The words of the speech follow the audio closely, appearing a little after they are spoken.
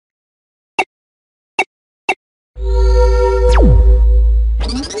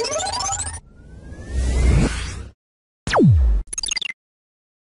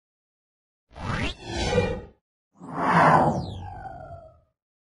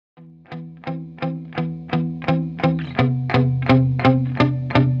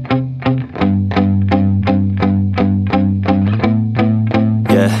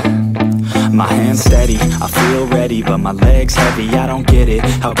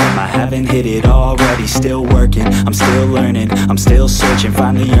How come I haven't hit it already? Still working, I'm still learning, I'm still searching,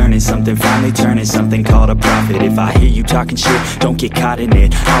 finally earning something, finally turning something called a profit. If I hear you talking shit, don't get caught in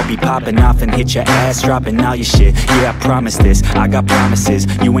it. I'll be popping off and hit your ass, dropping all your shit. Yeah, I promise this, I got promises,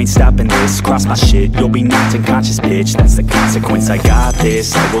 you ain't stopping this. Cross my shit, you'll be knocked unconscious, bitch. That's the consequence, I got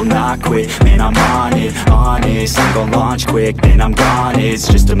this, I will not quit. Man, I'm on it, honest, I'm gon' launch quick, then I'm gone. It's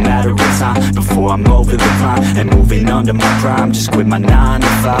just a matter of time before I'm over the climb and moving under my prime. Just quit my 9 to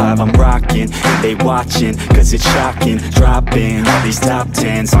 5, I'm rocking, and they watching, cause it's shocking. Dropping all these top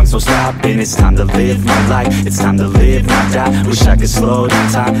 10 songs, no stopping. It's time to live my life, it's time to live, not die. Wish I could slow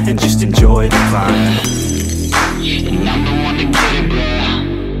down time and just enjoy the climb. And I'm the one to get it, bro.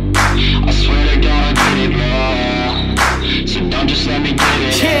 I swear to God I get it, bro. So don't just let me get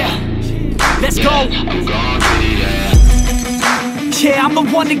it. Yeah, let's go. I'm gonna get it, yeah. Yeah, I'm the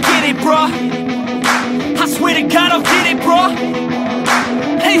one to get it, bro. I swear to God I'll get it, bro.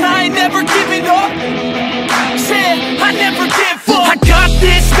 Hey, I ain't never giving up. Yeah, I never give up. I got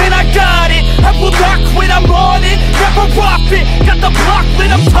this, man, I got it. I will not quit, I'm on it. Never off it. Got the block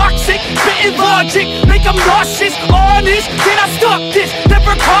lit, I'm toxic. Spitting logic, make them nauseous. Honest, can I stop this?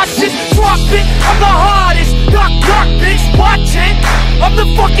 Never cautious, drop it. I'm the hardest. Knock, knock, bitch, watch it. I'm the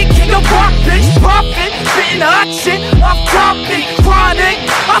fucking king of rock, bitch. Profit, spitting hot shit. Off topic, chronic.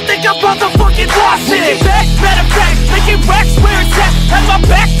 I think I'm motherfucking lost it. Back, matter of fact, making racks where it's at. Have my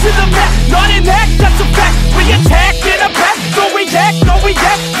back to the mat, not an act, that's a fact. We attack in a back, no react, no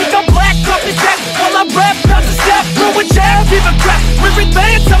react. Think I'm black, up his back. While I rap, bounce a step, throw a jab, give a crap. We're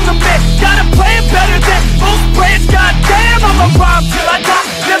advanced, I'm the man. Gotta play it better than most brands. Goddamn, I'ma rhyme till I die.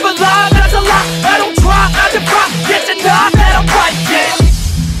 Never lie, that's a lie. I don't try, I defy. Get to nod that I'm right, yeah.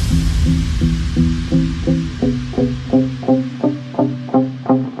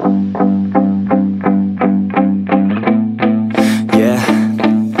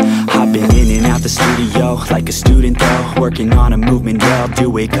 Like a student though, working on a movement, yeah, I'll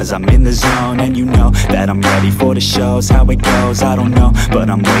do it cause I'm in the zone. And you know that I'm ready for the shows. How it goes, I don't know, but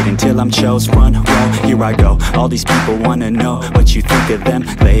I'm waiting till I'm chose. Front row, here I go. All these people wanna know what you think of them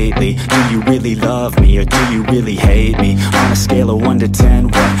lately. Do you really love me or do you really hate me? On a scale of 1 to 10,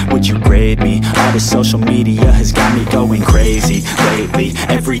 what would you grade me? All this social media has got me going crazy lately.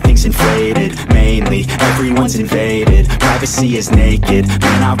 Everything's inflated, mainly everyone's invaded. Privacy is naked,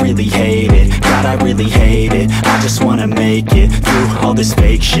 man, I really hate it. God, I really hate it. I just wanna make it through all this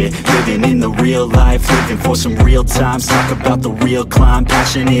fake shit. Living in the real life, living for some real times. Talk about the real climb,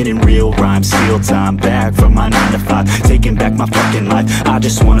 passionate in real rhymes. Steal time back from my 9 to 5, taking back my fucking life. I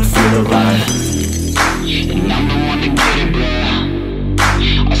just wanna feel alive. And I'm the one to get it,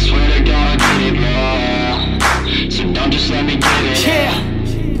 bro. I swear to God I get it, bro. So don't just let me get it. Yeah,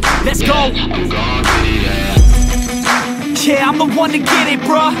 let's go. I'm gonna get it, yeah. Yeah, I'm the one to get it,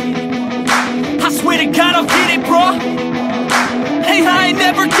 bro. I swear to God I'll get it, bro. Hey, I ain't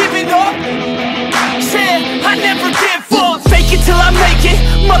never giving up. Yeah, I never give up. Fake it till I make it.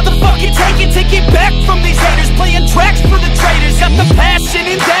 Motherfucking take it back from these haters. Playing tracks for the traitors. Got the passion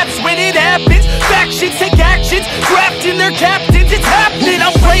in depths when it happens. Factions take actions, drafting their captains. It's happening,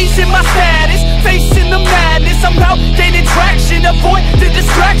 I'm raising my status. Facing the madness, I'm out gaining traction. Avoid the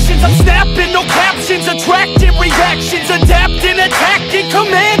distractions, I'm snapping, no captions. Attracting reactions, adapting, attacking,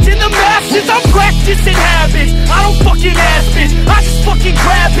 command.